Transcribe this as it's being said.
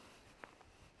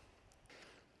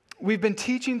We've been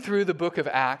teaching through the book of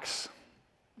Acts,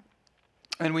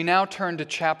 and we now turn to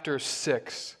chapter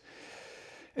 6.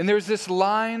 And there's this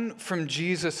line from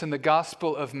Jesus in the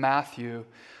Gospel of Matthew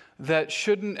that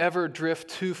shouldn't ever drift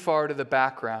too far to the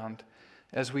background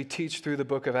as we teach through the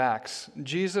book of Acts.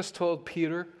 Jesus told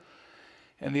Peter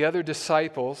and the other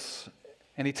disciples,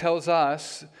 and he tells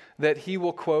us that he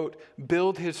will, quote,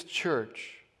 build his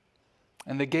church,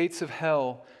 and the gates of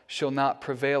hell shall not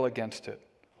prevail against it.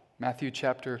 Matthew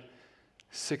chapter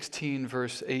 16,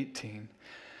 verse 18.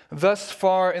 Thus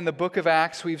far in the book of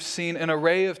Acts, we've seen an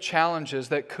array of challenges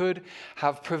that could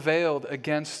have prevailed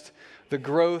against the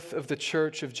growth of the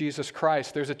church of Jesus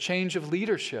Christ. There's a change of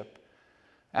leadership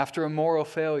after a moral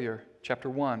failure, chapter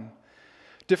 1.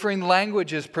 Differing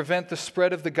languages prevent the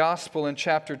spread of the gospel in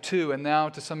chapter 2, and now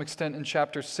to some extent in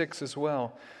chapter 6 as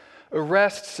well.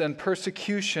 Arrests and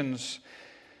persecutions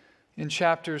in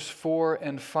chapters 4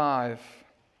 and 5.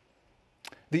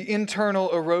 The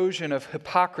internal erosion of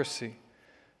hypocrisy,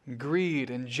 greed,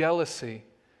 and jealousy,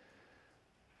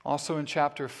 also in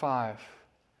chapter 5.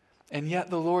 And yet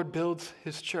the Lord builds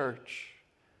his church.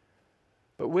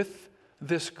 But with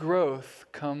this growth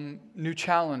come new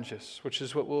challenges, which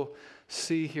is what we'll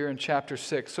see here in chapter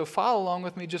 6. So follow along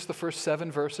with me, just the first 7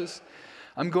 verses.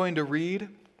 I'm going to read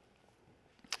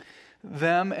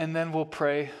them, and then we'll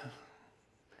pray,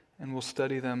 and we'll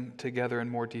study them together in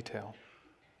more detail.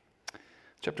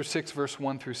 Chapter 6, verse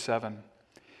 1 through 7.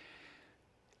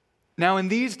 Now in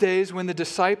these days when the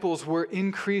disciples were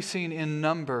increasing in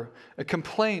number, a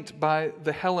complaint by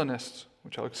the Hellenists,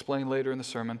 which I'll explain later in the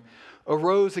sermon,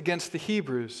 arose against the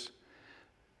Hebrews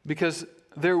because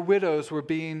their widows were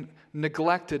being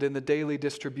neglected in the daily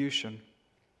distribution.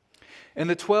 And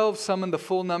the 12 summoned the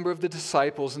full number of the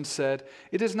disciples and said,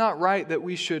 "It is not right that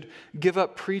we should give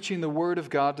up preaching the word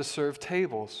of God to serve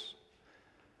tables.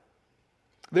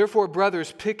 Therefore,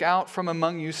 brothers, pick out from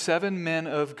among you 7 men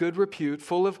of good repute,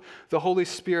 full of the Holy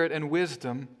Spirit and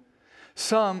wisdom,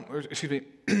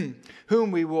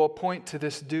 whom we will appoint to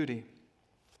this duty."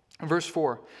 Verse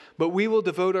 4, "But we will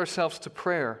devote ourselves to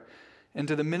prayer and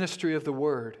to the ministry of the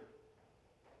word."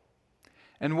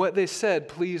 And what they said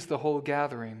pleased the whole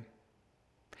gathering.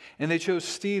 And they chose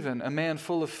Stephen, a man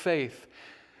full of faith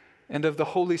and of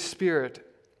the Holy Spirit,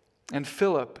 and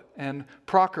Philip, and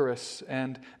Prochorus,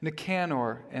 and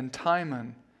Nicanor, and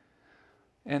Timon,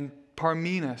 and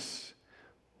Parmenas,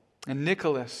 and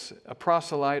Nicholas, a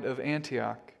proselyte of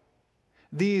Antioch.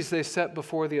 These they set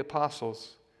before the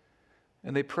apostles,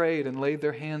 and they prayed and laid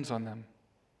their hands on them.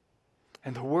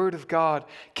 And the word of God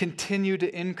continued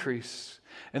to increase,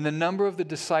 and the number of the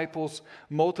disciples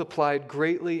multiplied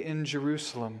greatly in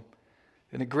Jerusalem,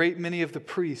 and a great many of the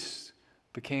priests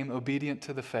became obedient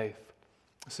to the faith.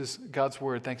 This is God's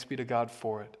word. Thanks be to God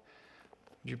for it.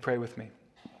 Would you pray with me?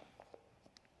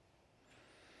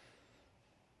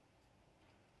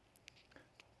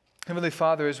 Heavenly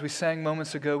Father, as we sang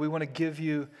moments ago, we want to give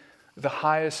you the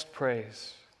highest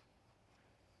praise.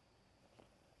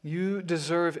 You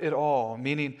deserve it all,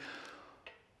 meaning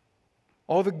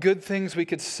all the good things we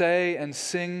could say and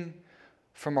sing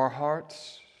from our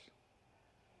hearts,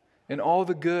 and all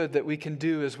the good that we can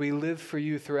do as we live for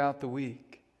you throughout the week.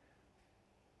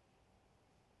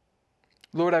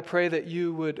 Lord, I pray that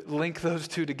you would link those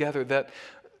two together, that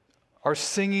our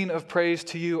singing of praise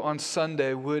to you on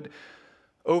Sunday would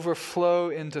overflow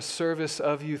into service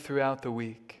of you throughout the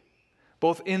week,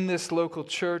 both in this local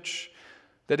church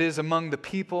that is among the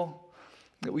people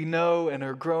that we know and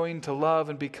are growing to love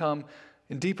and become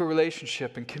in deeper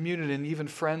relationship and community and even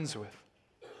friends with,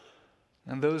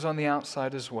 and those on the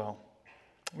outside as well.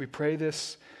 We pray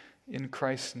this in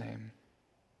Christ's name.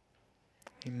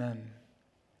 Amen.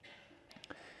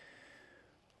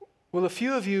 Well, a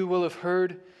few of you will have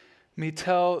heard me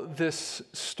tell this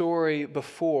story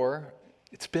before.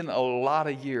 It's been a lot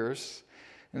of years,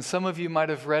 and some of you might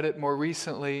have read it more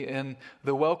recently in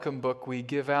the welcome book we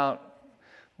give out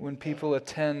when people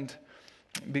attend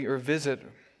or visit.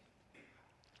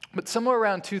 But somewhere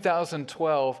around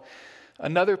 2012,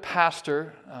 another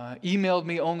pastor emailed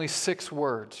me only 6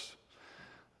 words.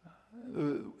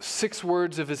 6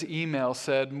 words of his email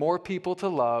said, "More people to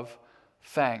love,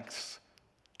 thanks,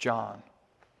 John."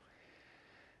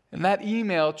 And that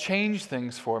email changed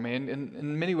things for me, and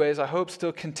in many ways I hope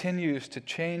still continues to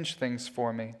change things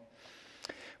for me.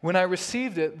 When I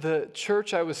received it, the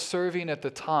church I was serving at the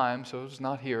time, so it was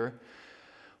not here,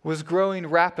 was growing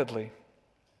rapidly.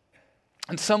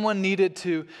 And someone needed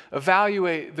to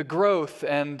evaluate the growth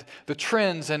and the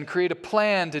trends and create a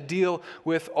plan to deal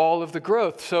with all of the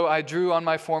growth. So I drew on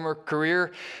my former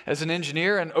career as an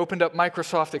engineer and opened up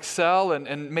Microsoft Excel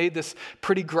and made this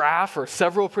pretty graph or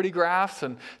several pretty graphs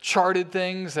and charted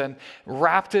things and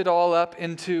wrapped it all up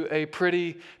into a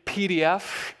pretty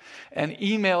PDF and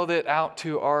emailed it out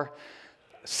to our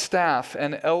staff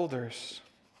and elders.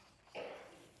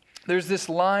 There's this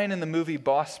line in the movie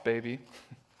Boss Baby.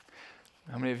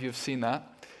 How many of you have seen that?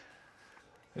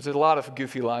 There's a lot of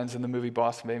goofy lines in the movie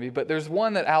Boss Baby, but there's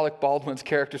one that Alec Baldwin's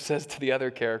character says to the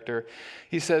other character.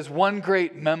 He says, "One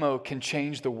great memo can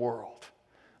change the world."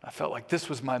 I felt like this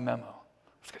was my memo.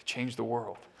 It's going to change the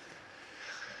world.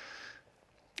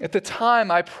 At the time,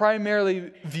 I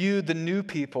primarily viewed the new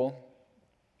people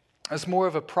as more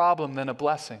of a problem than a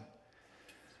blessing.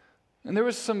 And there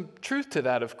was some truth to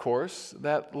that, of course.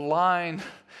 That line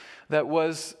that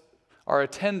was our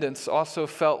attendance also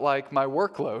felt like my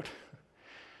workload.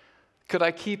 Could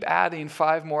I keep adding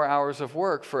 5 more hours of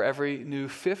work for every new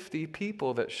 50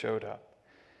 people that showed up?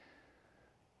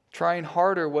 Trying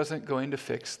harder wasn't going to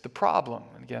fix the problem.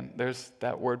 Again, there's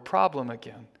that word problem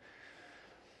again.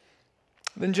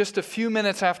 Then just a few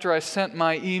minutes after I sent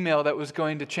my email that was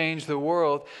going to change the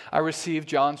world, I received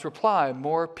John's reply,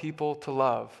 "More people to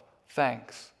love.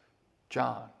 Thanks,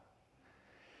 John."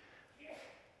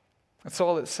 That's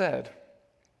all it said.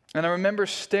 And I remember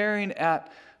staring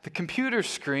at the computer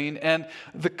screen, and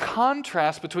the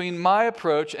contrast between my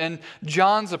approach and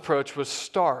John's approach was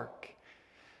stark.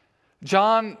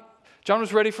 John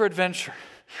was ready for adventure.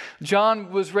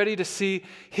 John was ready to see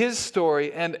his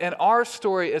story and our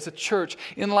story as a church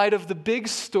in light of the big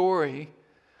story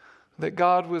that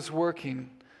God was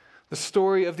working, the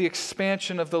story of the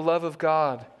expansion of the love of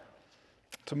God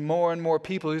to more and more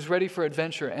people. He was ready for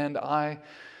adventure, and I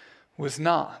was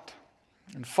not.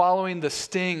 And following the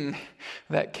sting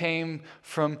that came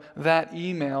from that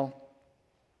email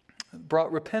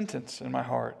brought repentance in my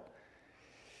heart.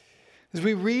 As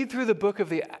we read through the book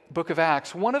of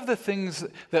Acts, one of the things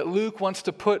that Luke wants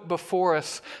to put before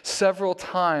us several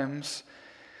times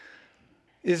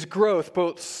is growth,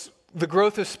 both the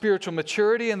growth of spiritual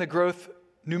maturity and the growth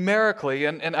numerically.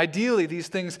 And ideally, these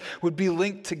things would be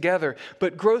linked together.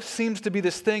 But growth seems to be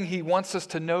this thing he wants us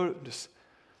to notice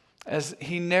as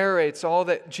he narrates all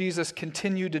that Jesus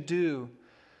continued to do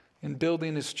in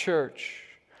building his church.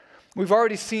 We've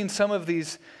already seen some of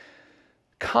these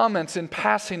comments in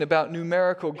passing about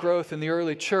numerical growth in the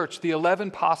early church. The 11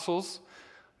 apostles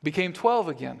became 12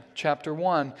 again, chapter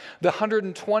 1. The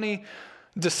 120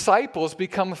 disciples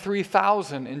become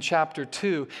 3,000 in chapter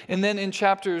 2. And then in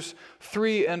chapters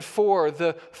 3 and 4,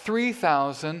 the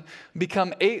 3,000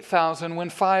 become 8,000 when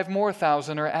 5 more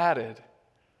thousand are added.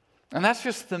 And that's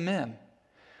just the men.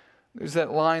 There's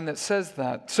that line that says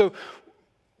that. So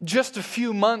just a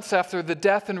few months after the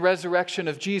death and resurrection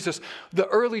of Jesus, the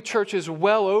early church is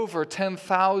well over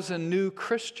 10,000 new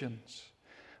Christians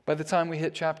by the time we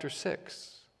hit chapter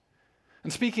 6.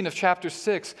 And speaking of chapter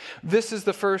 6, this is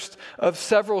the first of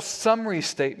several summary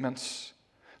statements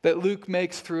that Luke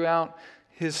makes throughout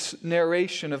his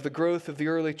narration of the growth of the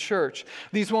early church.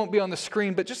 These won't be on the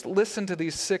screen, but just listen to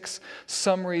these 6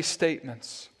 summary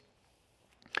statements.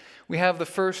 We have the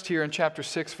first here in chapter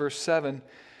 6, verse 7.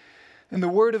 "And the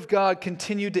word of God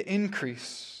continued to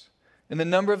increase, and the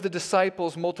number of the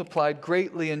disciples multiplied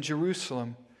greatly in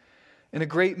Jerusalem, and a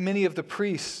great many of the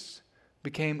priests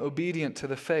became obedient to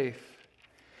the faith."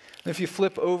 And if you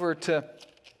flip over to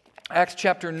Acts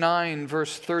chapter 9,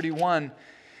 verse 31,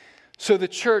 "So the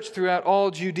church throughout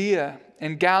all Judea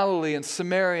and Galilee and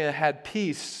Samaria had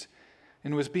peace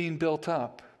and was being built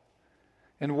up.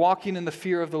 And walking in the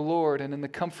fear of the Lord and in the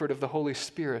comfort of the Holy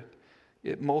Spirit,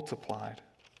 it multiplied."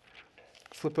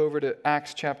 Flip over to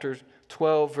Acts chapter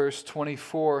 12, verse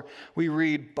 24. We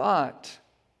read, "But,"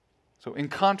 so in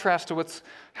contrast to what's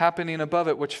happening above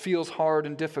it, which feels hard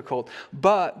and difficult,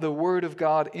 "but the word of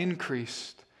God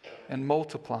increased and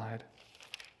multiplied."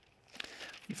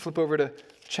 You flip over to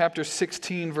chapter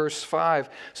 16, verse 5.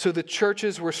 "So the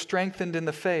churches were strengthened in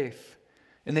the faith,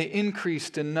 and they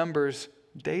increased in numbers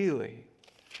daily."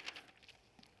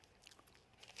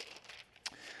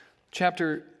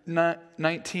 Chapter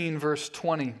 19, verse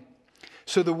 20.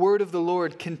 "So the word of the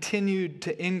Lord continued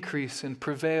to increase and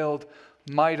prevailed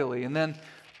mightily." And then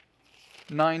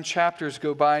 9 chapters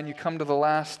go by, and you come to the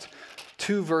last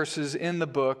 2 verses in the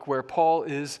book where Paul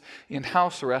is in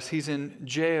house arrest. He's in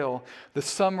jail. The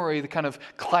summary, the kind of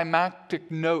climactic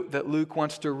note that Luke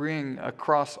wants to ring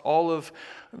across all of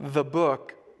the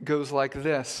book goes like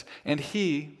this: "And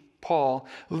he," Paul,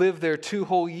 "lived there 2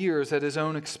 whole years at his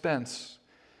own expense,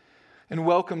 and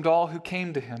welcomed all who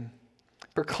came to him,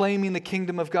 proclaiming the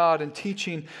kingdom of God and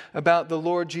teaching about the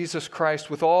Lord Jesus Christ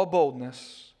with all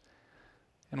boldness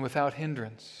and without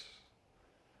hindrance.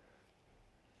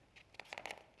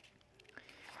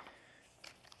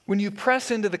 When you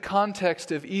press into the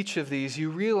context of each of these, you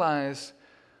realize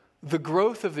the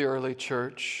growth of the early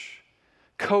church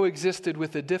coexisted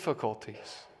with the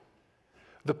difficulties.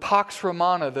 The Pax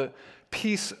Romana, the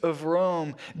peace of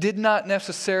Rome, did not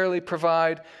necessarily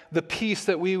provide the peace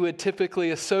that we would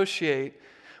typically associate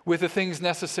with the things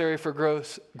necessary for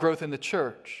growth in the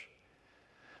church.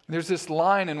 There's this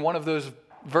line in one of those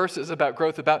verses about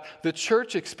growth, about the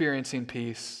church experiencing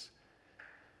peace.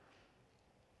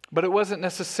 But it wasn't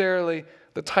necessarily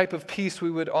the type of peace we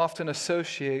would often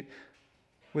associate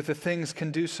with the things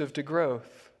conducive to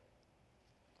growth.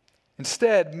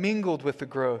 Instead, mingled with the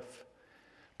growth,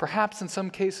 perhaps in some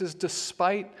cases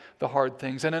despite the hard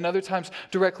things, and in other times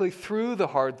directly through the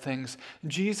hard things,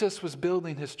 Jesus was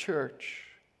building his church.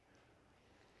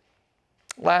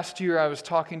 Last year, I was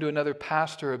talking to another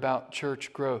pastor about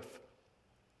church growth.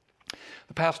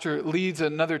 The pastor leads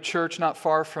another church not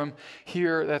far from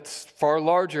here that's far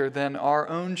larger than our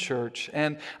own church.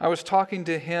 And I was talking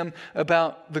to him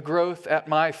about the growth at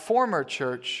my former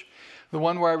church, the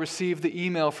one where I received the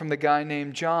email from the guy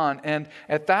named John. And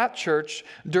at that church,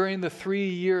 during the 3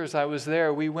 years I was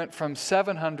there, we went from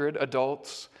 700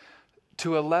 adults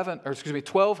to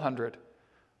 1,200.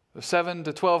 7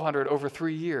 to 1,200 over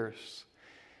 3 years.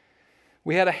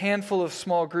 We had a handful of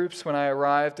small groups when I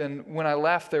arrived, and when I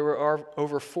left, there were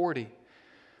over 40,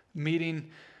 meeting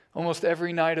almost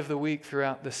every night of the week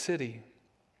throughout the city.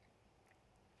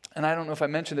 And I don't know if I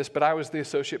mentioned this, but I was the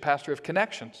associate pastor of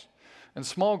Connections and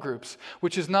small groups,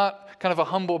 which is not kind of a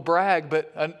humble brag,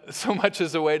 but so much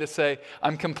as a way to say,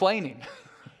 I'm complaining.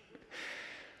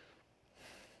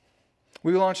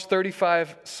 We launched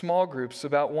 35 small groups,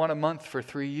 about one a month for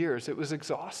 3 years. It was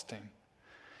exhausting.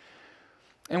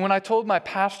 And when I told my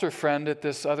pastor friend at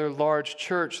this other large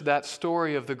church that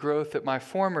story of the growth at my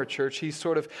former church, he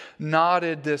sort of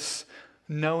nodded this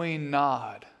knowing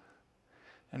nod.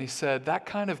 And he said, that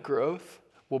kind of growth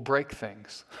will break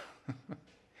things.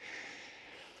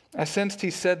 I sensed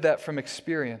he said that from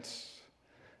experience.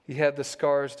 He had the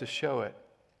scars to show it.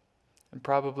 And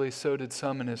probably so did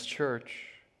some in his church.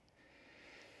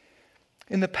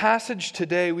 In the passage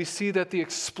today, we see that the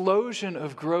explosion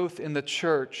of growth in the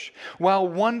church, while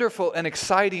wonderful and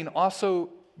exciting,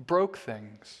 also broke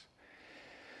things.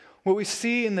 What we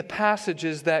see in the passage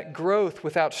is that growth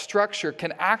without structure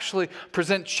can actually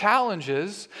present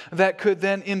challenges that could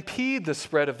then impede the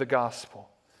spread of the gospel.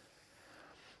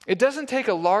 It doesn't take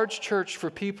a large church for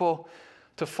people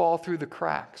to fall through the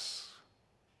cracks.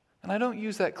 And I don't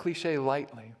use that cliche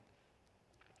lightly.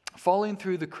 Falling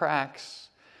through the cracks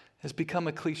has become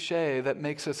a cliche that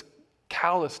makes us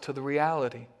callous to the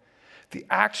reality. The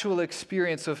actual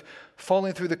experience of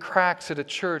falling through the cracks at a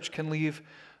church can leave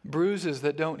bruises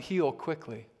that don't heal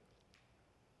quickly.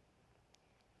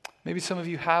 Maybe some of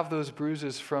you have those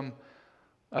bruises from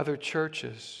other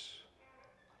churches.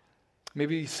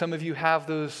 Maybe some of you have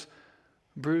those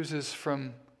bruises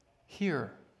from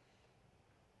here.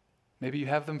 Maybe you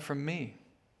have them from me.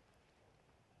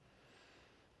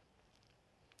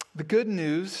 The good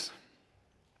news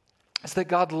is that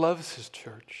God loves his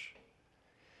church.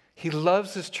 He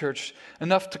loves his church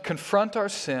enough to confront our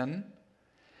sin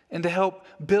and to help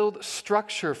build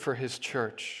structure for his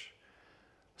church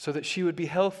so that she would be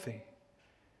healthy.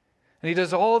 And he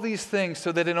does all these things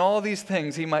so that in all these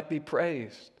things he might be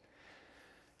praised.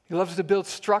 He loves to build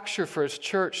structure for his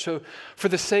church, so for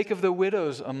the sake of the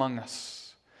widows among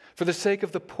us, for the sake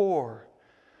of the poor,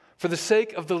 for the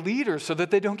sake of the leaders so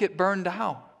that they don't get burned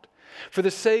out, for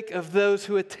the sake of those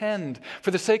who attend,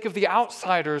 for the sake of the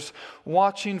outsiders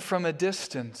watching from a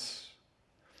distance.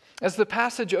 As the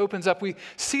passage opens up, we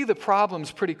see the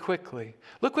problems pretty quickly.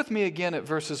 Look with me again at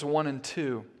verses 1 and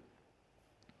 2.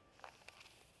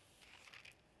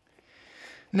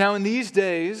 Now in these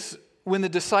days, when the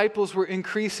disciples were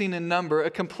increasing in number,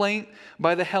 a complaint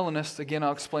by the Hellenists, again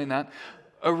I'll explain that,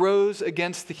 arose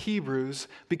against the Hebrews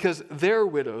because their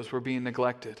widows were being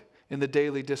neglected in the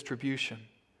daily distribution.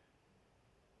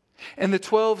 And the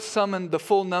 12 summoned the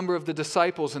full number of the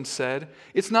disciples and said,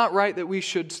 it's not right that we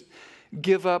should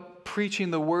give up preaching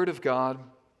the word of God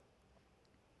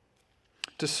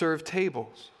to serve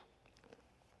tables.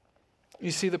 You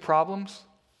see the problems?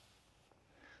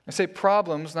 I say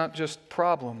problems, not just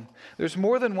problem. There's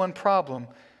more than one problem.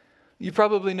 You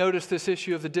probably noticed this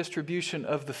issue of the distribution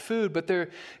of the food, but there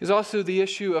is also the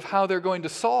issue of how they're going to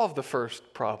solve the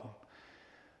first problem.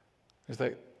 There's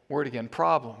that word again,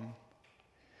 problem.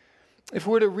 if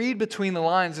we're to read between the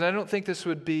lines, and I don't think this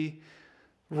would be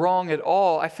wrong at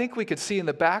all, I think we could see in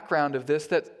the background of this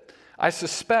that I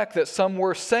suspect that some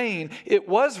were saying it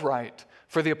was right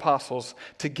for the apostles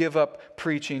to give up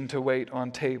preaching to wait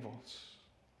on tables.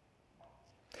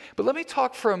 But let me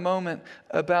talk for a moment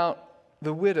about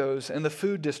the widows and the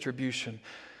food distribution.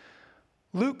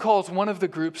 Luke calls one of the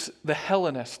groups the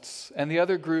Hellenists and the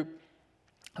other group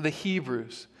the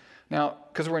Hebrews. Now,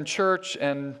 because we're in church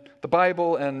and the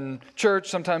Bible and church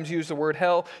sometimes use the word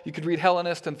hell, you could read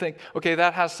Hellenist and think, okay,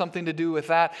 that has something to do with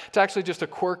that. It's actually just a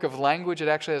quirk of language. It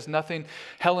actually has nothing,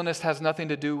 Hellenist has nothing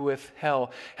to do with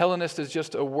hell. Hellenist is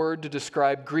just a word to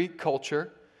describe Greek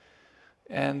culture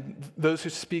and those who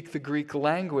speak the Greek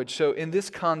language. So in this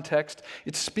context,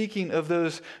 it's speaking of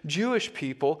those Jewish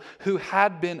people who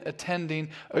had been attending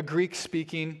a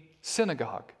Greek-speaking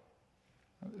synagogue.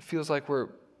 It feels like we're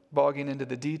bogging into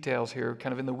the details here,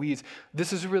 kind of in the weeds.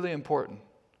 This is really important.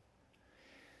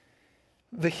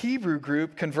 The Hebrew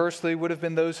group, conversely, would have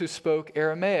been those who spoke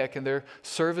Aramaic, and their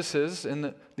services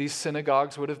in these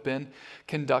synagogues would have been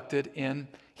conducted in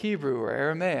Hebrew or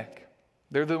Aramaic.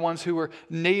 They're the ones who were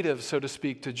native, so to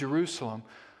speak, to Jerusalem,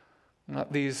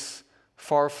 not these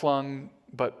far-flung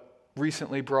but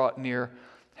recently brought near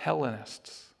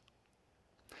Hellenists.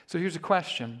 So here's a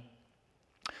question.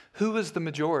 Who was the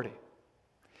majority?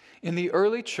 In the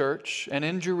early church and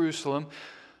in Jerusalem,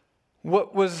 who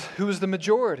was the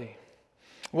majority?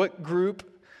 What group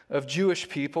of Jewish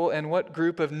people and what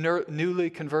group of newly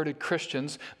converted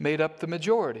Christians made up the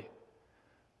majority?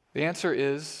 The answer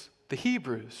is the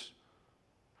Hebrews.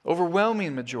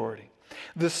 Overwhelming majority.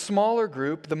 The smaller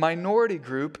group, the minority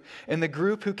group, and the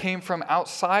group who came from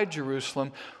outside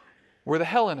Jerusalem were the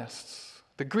Hellenists,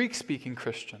 the Greek-speaking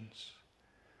Christians.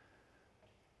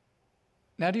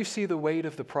 Now do you see the weight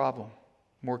of the problem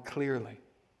more clearly?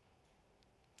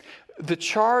 The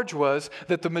charge was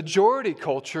that the majority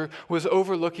culture was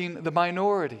overlooking the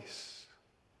minorities.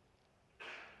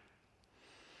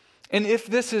 And if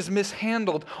this is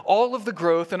mishandled, all of the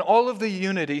growth and all of the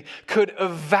unity could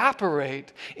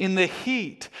evaporate in the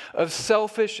heat of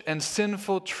selfish and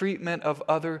sinful treatment of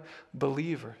other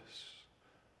believers.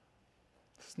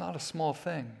 It's not a small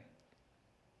thing.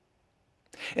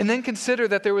 And then consider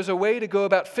that there was a way to go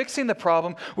about fixing the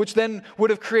problem, which then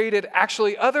would have created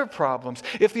actually other problems.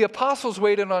 If the apostles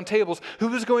waited on tables, who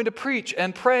was going to preach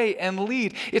and pray and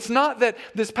lead? It's not that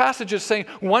this passage is saying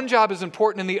one job is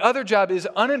important and the other job is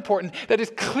unimportant. That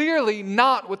is clearly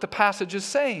not what the passage is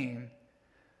saying.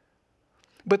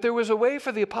 But there was a way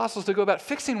for the apostles to go about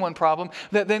fixing one problem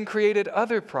that then created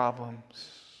other problems.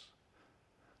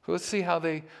 So let's see how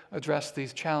they address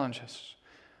these challenges.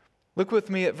 Look with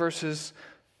me at verses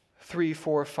 3,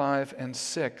 4, 5, and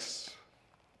 6.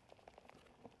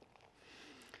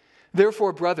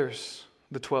 Therefore, brothers,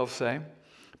 the 12 say,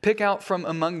 pick out from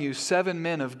among you 7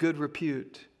 men of good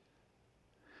repute,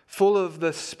 full of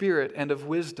the Spirit and of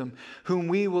wisdom, whom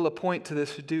we will appoint to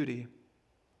this duty.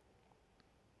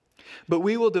 But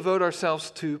we will devote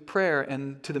ourselves to prayer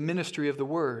and to the ministry of the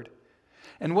word.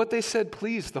 And what they said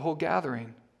pleased the whole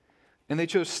gathering. And they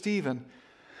chose Stephen,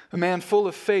 a man full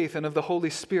of faith and of the Holy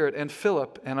Spirit, and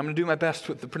Philip, and I'm going to do my best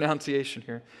with the pronunciation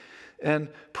here, and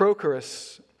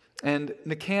Prochorus, and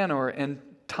Nicanor, and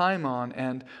Timon,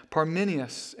 and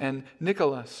Parmenius, and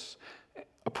Nicholas,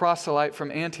 a proselyte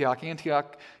from Antioch.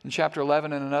 Antioch, in chapter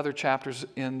 11 and in other chapters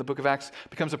in the book of Acts,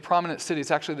 becomes a prominent city. It's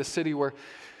actually the city where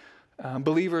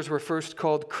believers were first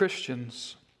called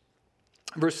Christians.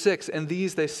 Verse 6, and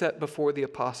these they set before the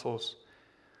apostles,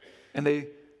 and they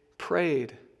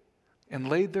prayed and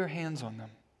laid their hands on them.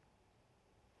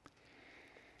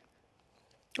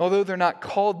 Although they're not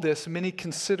called this, many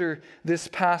consider this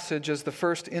passage as the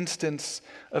first instance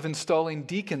of installing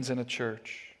deacons in a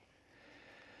church.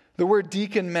 The word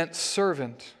deacon meant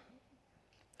servant.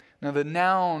 Now, the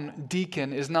noun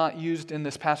deacon is not used in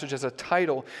this passage as a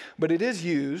title, but it is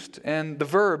used, and the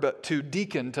verb to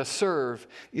deacon, to serve,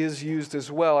 is used as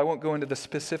well. I won't go into the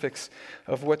specifics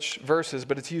of which verses,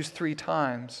 but it's used 3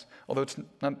 times, although it's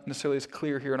not necessarily as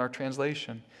clear here in our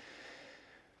translation.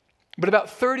 But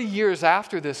about 30 years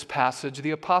after this passage,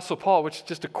 the Apostle Paul, which is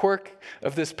just a quirk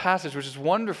of this passage, which is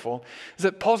wonderful, is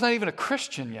that Paul's not even a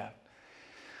Christian yet.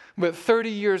 But 30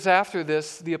 years after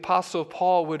this, the Apostle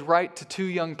Paul would write to 2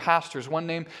 young pastors, one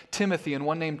named Timothy and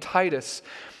one named Titus,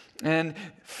 and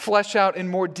flesh out in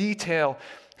more detail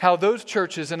how those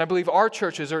churches, and I believe our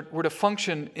churches, were to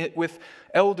function with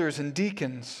elders and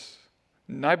deacons,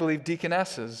 and I believe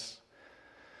deaconesses.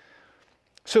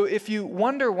 So if you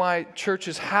wonder why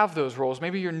churches have those roles,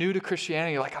 maybe you're new to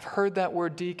Christianity, you're like, I've heard that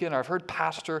word deacon, or I've heard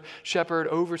pastor, shepherd,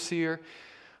 overseer.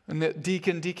 And the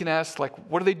deacon, deaconess, like,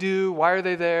 what do they do? Why are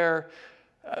they there?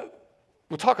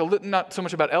 We'll talk not so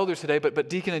much about elders today, but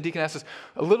deacon and deaconesses,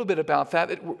 a little bit about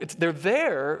that. They're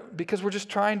there because we're just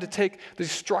trying to take the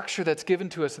structure that's given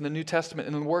to us in the New Testament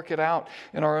and work it out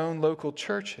in our own local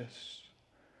churches.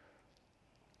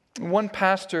 One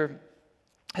pastor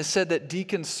has said that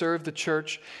deacons serve the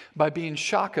church by being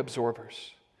shock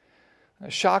absorbers.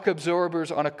 Shock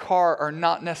absorbers on a car are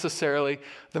not necessarily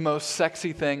the most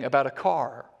sexy thing about a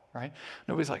car, right?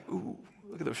 Nobody's like, ooh,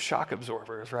 look at those shock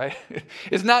absorbers, right?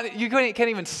 It's not, you can't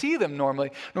even see them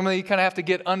normally. Normally you kind of have to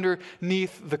get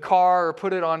underneath the car or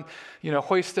put it on,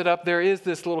 hoist it up. There is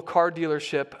this little car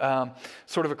dealership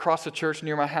sort of across the church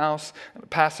near my house. I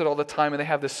pass it all the time, and they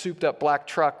have this souped up black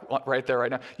truck right there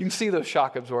right now. You can see those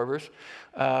shock absorbers.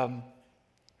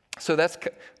 So that's,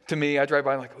 to me, I drive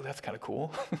by and I'm like, oh, that's kind of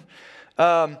cool.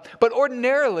 But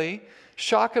ordinarily,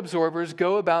 shock absorbers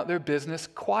go about their business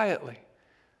quietly,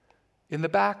 in the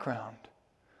background,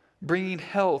 bringing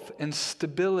health and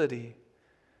stability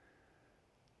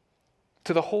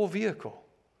to the whole vehicle.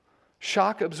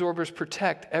 Shock absorbers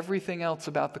protect everything else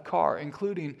about the car,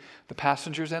 including the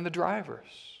passengers and the drivers.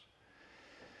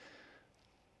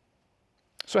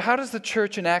 So how does the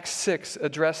church in Acts 6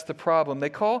 address the problem? They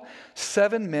call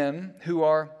 7 men who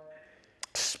are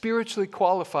spiritually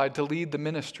qualified to lead the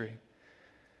ministry.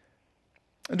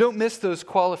 And don't miss those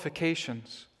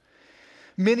qualifications.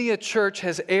 Many a church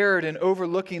has erred in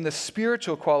overlooking the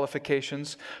spiritual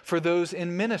qualifications for those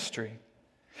in ministry.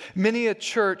 Many a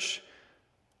church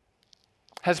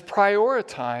has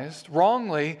prioritized,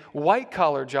 wrongly,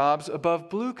 white-collar jobs above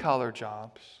blue-collar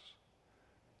jobs.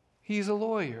 He's a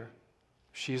lawyer.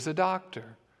 She's a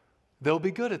doctor. They'll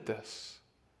be good at this.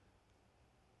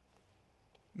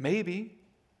 Maybe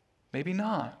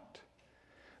not.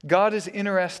 God is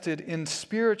interested in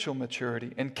spiritual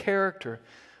maturity and character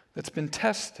that's been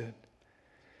tested.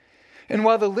 And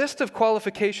while the list of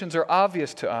qualifications are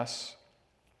obvious to us,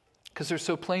 because they're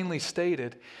so plainly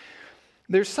stated,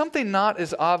 there's something not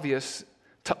as obvious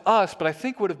to us, but I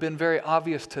think would have been very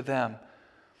obvious to them.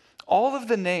 All of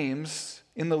the names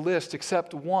in the list,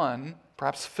 except one,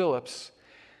 perhaps Philip's,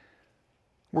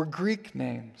 were Greek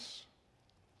names.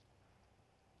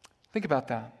 Think about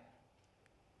that.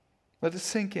 Let it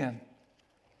sink in.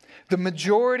 The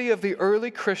majority of the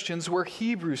early Christians were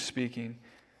Hebrew-speaking.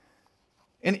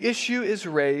 An issue is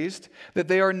raised that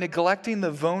they are neglecting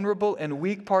the vulnerable and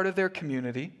weak part of their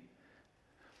community,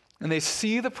 and they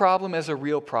see the problem as a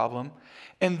real problem,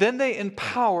 and then they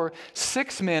empower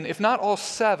 6 men, if not all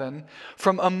 7,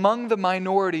 from among the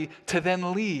minority to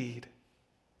then lead.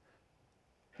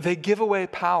 They give away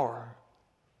power.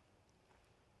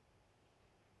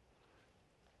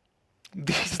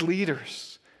 These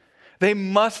leaders, they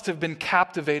must have been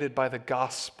captivated by the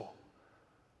gospel,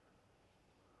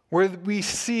 where we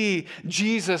see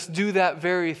Jesus do that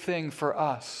very thing for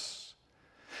us.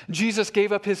 Jesus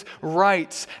gave up his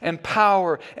rights and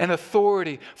power and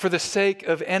authority for the sake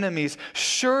of enemies.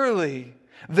 Surely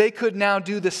they could now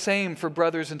do the same for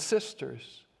brothers and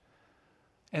sisters.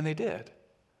 And they did.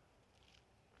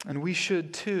 And we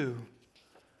should too.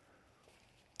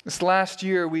 This last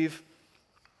year we've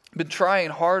been trying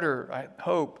harder, I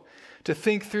hope, to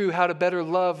think through how to better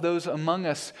love those among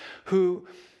us who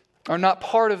are not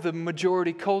part of the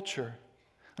majority culture.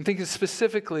 I'm thinking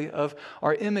specifically of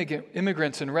our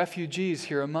immigrants and refugees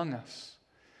here among us.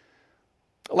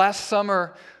 Last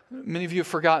summer, many of you have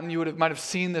forgotten, might have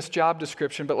seen this job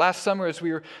description, but last summer as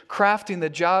we were crafting the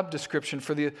job description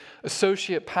for the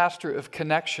associate pastor of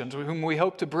Connections, whom we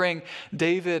hope to bring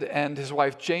David and his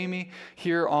wife Jamie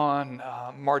here on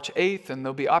March 8th, and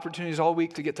there'll be opportunities all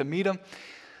week to get to meet them.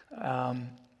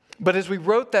 But as we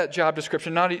wrote that job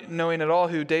description, not knowing at all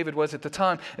who David was at the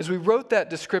time, as we wrote that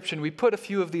description, we put a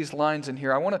few of these lines in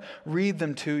here. I want to read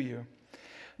them to you.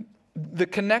 The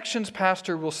Connections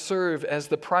pastor will serve as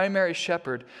the primary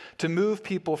shepherd to move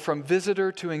people from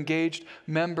visitor to engaged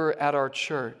member at our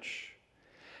church,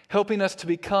 helping us to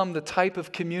become the type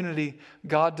of community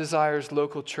God desires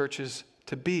local churches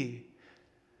to be.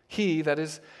 He, that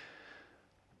is,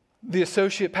 the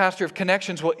associate pastor of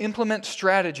Connections, will implement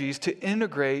strategies to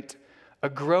integrate a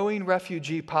growing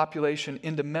refugee population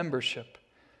into membership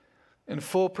and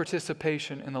full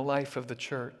participation in the life of the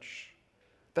church.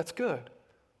 That's good.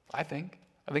 I think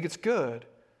it's good.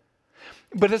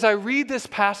 But as I read this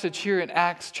passage here in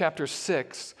Acts chapter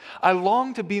 6, I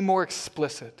long to be more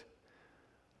explicit.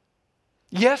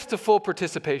 Yes, to full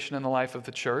participation in the life of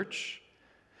the church,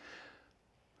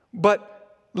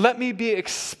 but let me be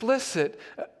explicit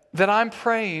that I'm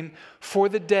praying for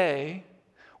the day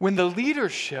when the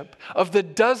leadership of the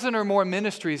dozen or more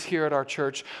ministries here at our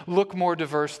church look more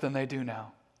diverse than they do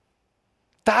now.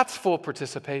 That's full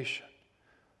participation.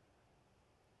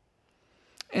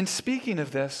 And speaking of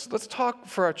this, let's talk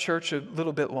for our church a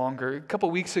little bit longer. A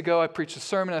couple weeks ago, I preached a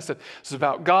sermon. I said, this is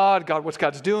about God, what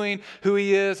God's doing, who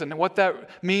He is, and what that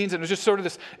means. And it was just sort of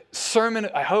this sermon,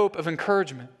 I hope, of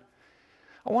encouragement.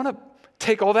 I want to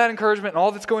take all that encouragement and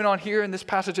all that's going on here in this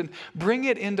passage and bring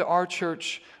it into our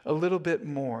church a little bit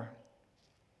more.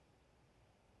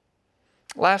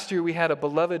 Last year, we had a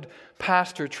beloved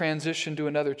pastor transition to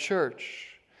another church.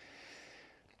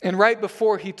 And right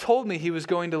before he told me he was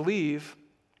going to leave,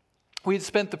 we had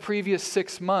spent the previous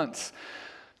 6 months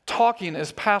talking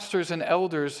as pastors and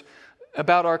elders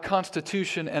about our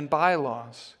Constitution and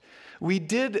bylaws. We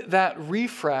did that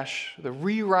refresh, the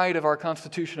rewrite of our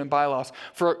Constitution and bylaws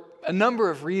for a number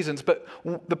of reasons, but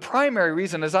the primary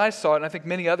reason, as I saw it, and I think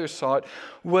many others saw it,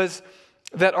 was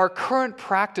that our current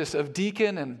practice of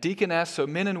deacon and deaconess, so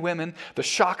men and women, the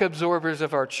shock absorbers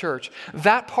of our church,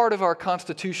 that part of our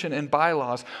Constitution and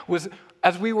bylaws was,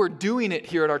 as we were doing it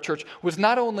here at our church, was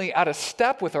not only out of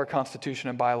step with our Constitution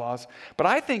and bylaws, but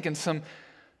I think in some,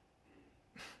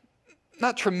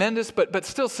 not tremendous, but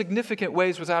still significant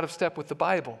ways was out of step with the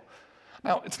Bible.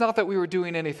 Now, it's not that we were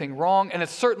doing anything wrong, and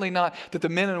it's certainly not that the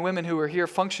men and women who were here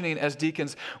functioning as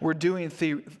deacons were doing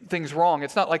things wrong.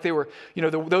 It's not like they were,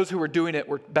 those who were doing it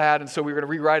were bad, and so we were going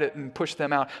to rewrite it and push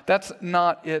them out. That's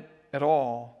not it at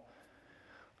all.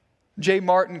 Jay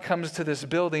Martin comes to this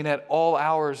building at all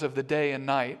hours of the day and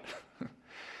night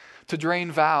to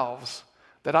drain valves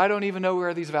that I don't even know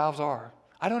where these valves are.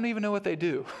 I don't even know what they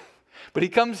do. But he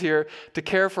comes here to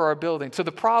care for our building. So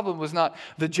the problem was not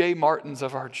the Jay Martins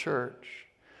of our church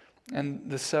and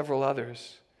the several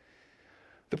others.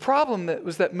 The problem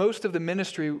was that most of the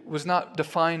ministry was not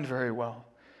defined very well.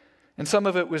 And some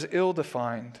of it was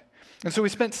ill-defined. And so we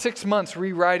spent 6 months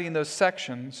rewriting those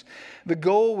sections. The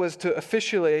goal was to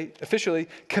officially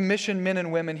commission men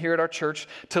and women here at our church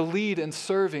to lead in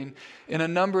serving in a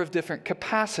number of different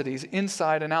capacities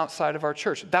inside and outside of our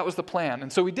church. That was the plan.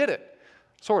 And so we did it,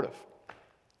 sort of.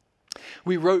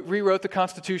 We rewrote the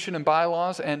Constitution and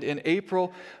bylaws, and in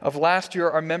April of last year,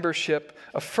 our membership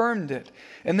affirmed it.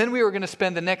 And then we were going to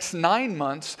spend the next 9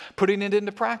 months putting it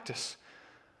into practice,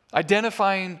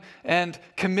 identifying and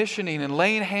commissioning and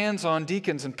laying hands on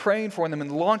deacons and praying for them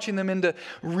and launching them into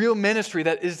real ministry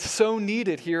that is so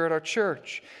needed here at our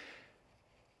church.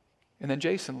 And then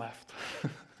Jason left.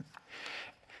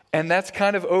 And that's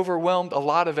kind of overwhelmed a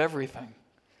lot of everything.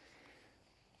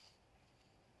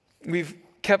 We've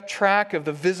kept track of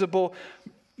the visible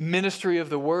ministry of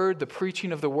the Word, the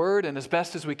preaching of the Word, and as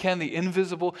best as we can, the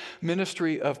invisible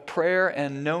ministry of prayer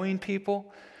and knowing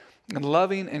people and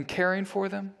loving and caring for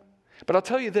them. But I'll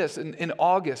tell you this, in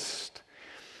August,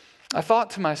 I thought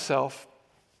to myself,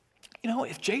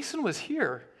 if Jason was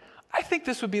here, I think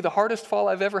this would be the hardest fall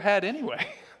I've ever had anyway.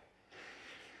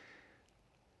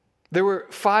 There were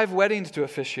 5 weddings to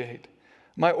officiate,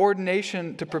 my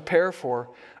ordination to prepare for,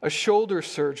 a shoulder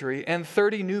surgery, and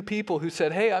 30 new people who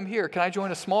said, hey, I'm here, can I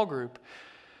join a small group?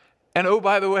 And oh,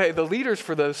 by the way, the leaders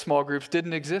for those small groups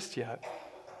didn't exist yet.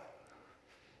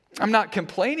 I'm not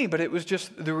complaining, but it was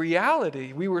just the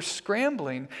reality. We were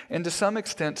scrambling, and to some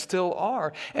extent still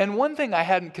are. And one thing I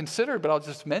hadn't considered, but I'll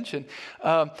just mention,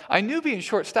 I knew being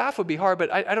short-staffed would be hard, but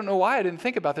I don't know why I didn't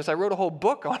think about this. I wrote a whole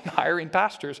book on hiring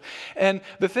pastors. And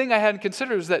the thing I hadn't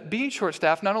considered was that being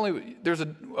short-staffed, not only there's a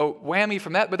whammy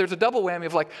from that, but there's a double whammy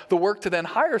of the work to then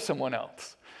hire someone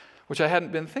else, which I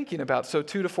hadn't been thinking about. So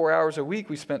 2 to 4 hours a week,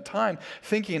 we spent time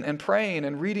thinking and praying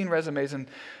and reading resumes and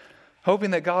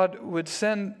hoping that God would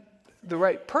send the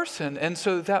right person. And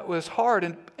so that was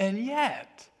hard. And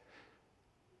yet,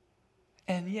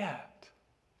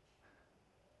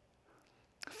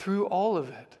 through all of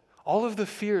it, all of the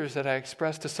fears that I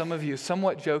expressed to some of you,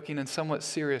 somewhat joking and somewhat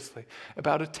seriously,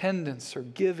 about attendance or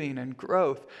giving and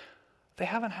growth, they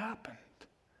haven't happened.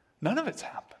 None of it's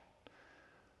happened.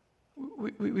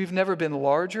 We've never been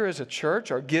larger as a church.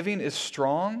 Our giving is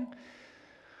strong.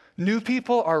 New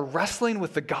people are wrestling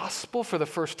with the gospel for the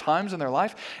first times in their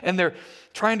life, and they're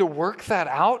trying to work that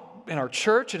out in our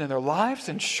church and in their lives.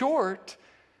 In short,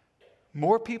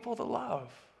 more people to love.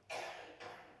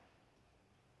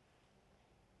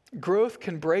 Growth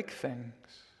can break things.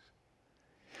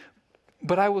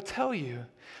 But I will tell you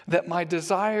that my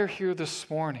desire here this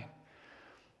morning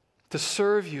to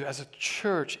serve you as a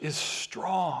church is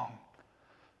strong.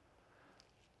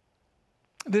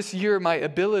 This year, my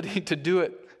ability to do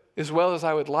it as well as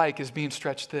I would like is being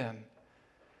stretched thin.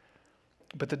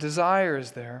 But the desire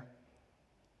is there.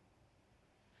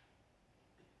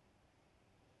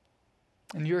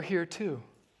 And you're here too.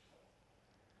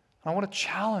 I want to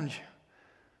challenge you.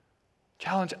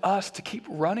 Challenge us to keep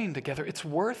running together. It's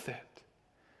worth it.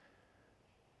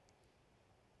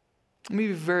 Let me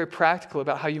be very practical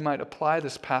about how you might apply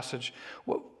this passage.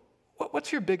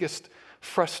 What's your biggest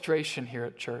frustration here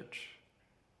at church?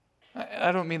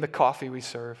 I don't mean the coffee we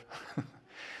serve.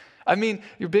 I mean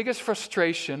your biggest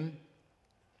frustration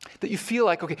that you feel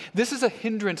like, okay, this is a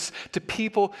hindrance to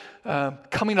people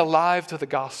coming alive to the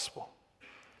gospel.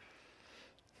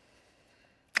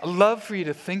 I'd love for you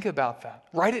to think about that.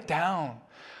 Write it down.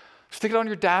 Stick it on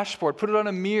your dashboard. Put it on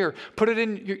a mirror. Put it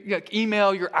in your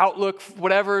email, your Outlook,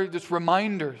 whatever, just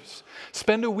reminders.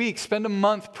 Spend a week, spend a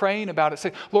month praying about it.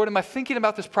 Say, Lord, am I thinking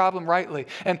about this problem rightly?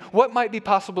 And what might be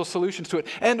possible solutions to it?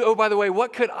 And, oh, by the way,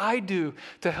 what could I do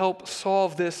to help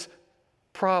solve this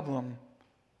problem?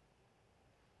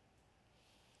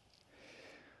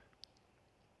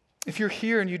 If you're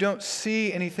here and you don't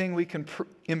see anything we can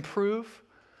improve,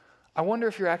 I wonder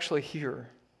if you're actually here.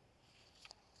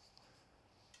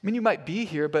 I mean, you might be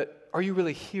here, but are you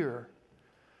really here?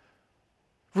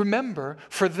 Remember,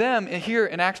 for them here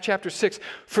in Acts chapter 6,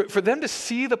 for them to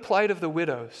see the plight of the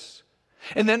widows,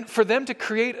 and then for them to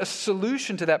create a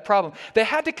solution to that problem, they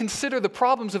had to consider the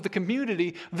problems of the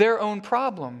community their own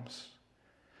problems.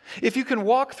 If you can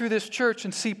walk through this church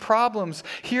and see problems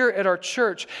here at our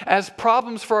church as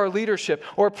problems for our leadership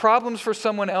or problems for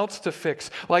someone else to fix,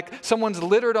 like someone's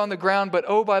littered on the ground, but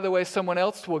oh, by the way, someone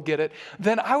else will get it,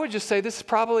 then I would just say this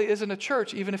probably isn't a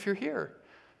church, even if you're here.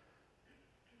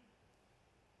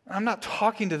 I'm not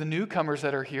talking to the newcomers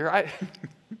that are here.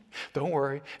 Don't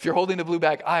worry. If you're holding a blue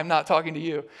bag, I'm not talking to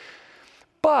you.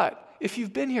 But if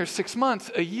you've been here 6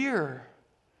 months, a year,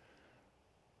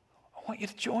 I want you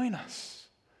to join us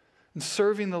and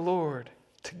serving the Lord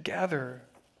together.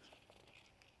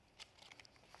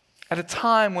 At a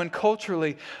time when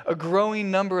culturally a growing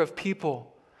number of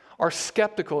people are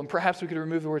skeptical, and perhaps we could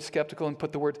remove the word skeptical and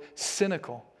put the word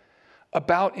cynical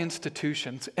about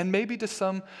institutions, and maybe to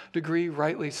some degree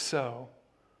rightly so.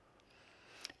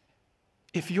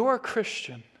 If you're a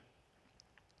Christian,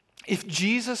 if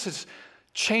Jesus has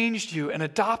changed you and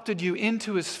adopted you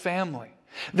into his family,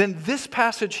 then this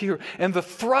passage here and the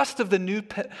thrust of the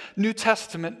New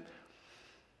Testament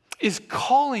is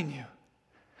calling you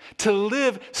to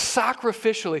live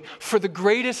sacrificially for the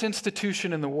greatest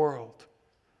institution in the world,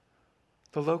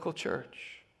 the local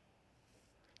church.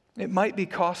 It might be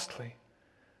costly,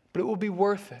 but it will be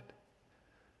worth it.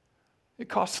 It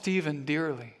cost Stephen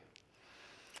dearly.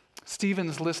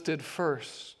 Stephen's listed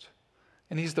first,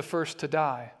 and he's the first to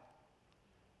die.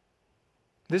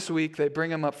 This week, they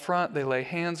bring him up front, they lay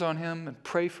hands on him and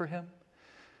pray for him.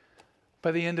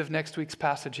 By the end of next week's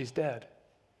passage, he's dead.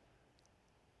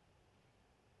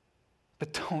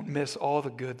 But don't miss all the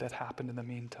good that happened in the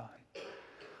meantime.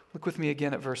 Look with me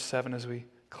again at verse 7 as we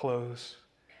close.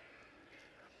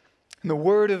 And the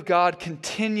word of God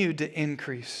continued to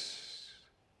increase.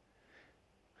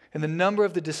 And the number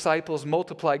of the disciples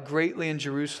multiplied greatly in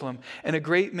Jerusalem, and a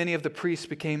great many of the priests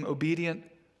became obedient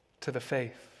to the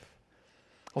faith.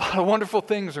 A lot of wonderful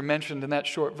things are mentioned in that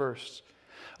short verse.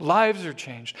 Lives are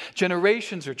changed.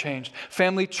 Generations are changed.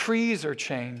 Family trees are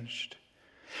changed.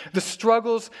 The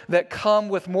struggles that come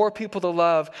with more people to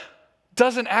love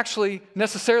doesn't actually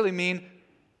necessarily mean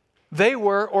they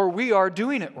were or we are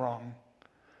doing it wrong.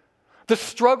 The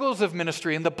struggles of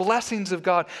ministry and the blessings of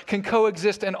God can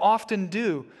coexist and often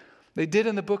do. They did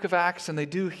in the book of Acts and they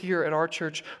do here at our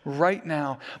church right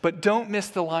now. But don't miss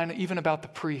the line even about the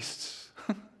priests.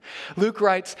 Luke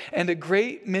writes, and a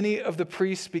great many of the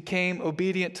priests became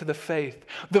obedient to the faith.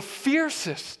 The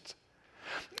fiercest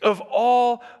of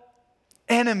all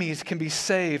enemies can be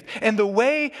saved. And the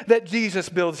way that Jesus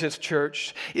builds his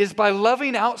church is by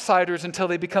loving outsiders until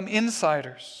they become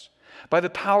insiders, by the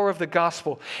power of the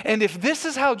gospel. And if this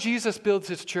is how Jesus builds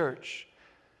his church,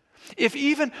 if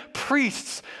even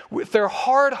priests with their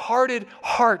hard-hearted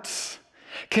hearts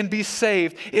can be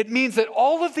saved, it means that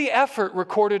all of the effort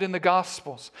recorded in the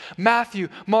Gospels, Matthew,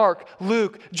 Mark,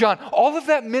 Luke, John, all of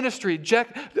that ministry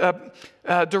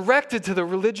directed to the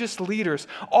religious leaders,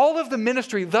 all of the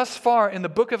ministry thus far in the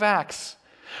book of Acts,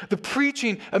 the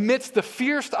preaching amidst the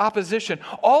fierce opposition,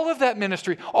 all of that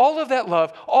ministry, all of that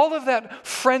love, all of that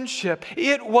friendship,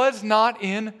 it was not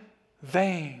in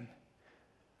vain.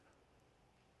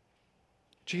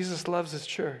 Jesus loves his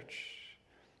church,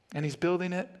 and he's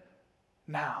building it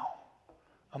now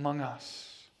among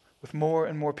us with more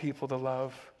and more people to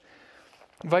love.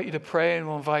 I invite you to pray, and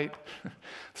we'll invite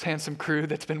this handsome crew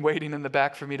that's been waiting in the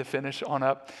back for me to finish on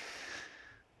up.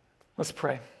 Let's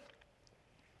pray.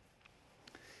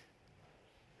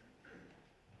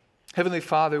 Heavenly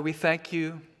Father, we thank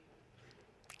you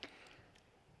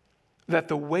that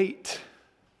the weight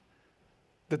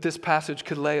that this passage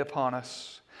could lay upon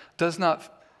us does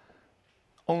not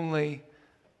only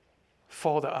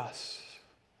fall to us.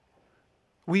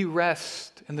 We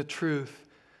rest in the truth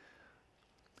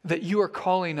that you are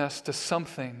calling us to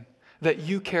something that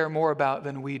you care more about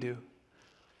than we do.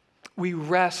 We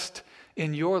rest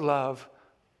in your love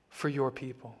for your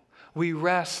people. We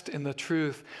rest in the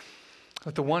truth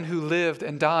that the one who lived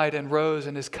and died and rose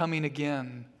and is coming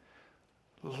again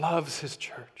loves his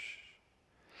church.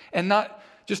 And not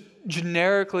just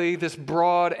generically this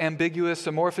broad, ambiguous,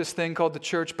 amorphous thing called the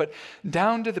church, but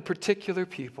down to the particular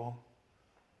people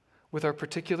with our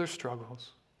particular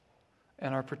struggles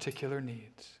and our particular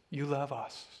needs. You love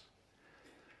us.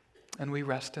 And we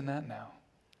rest in that now.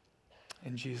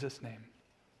 In Jesus' name,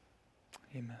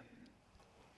 amen.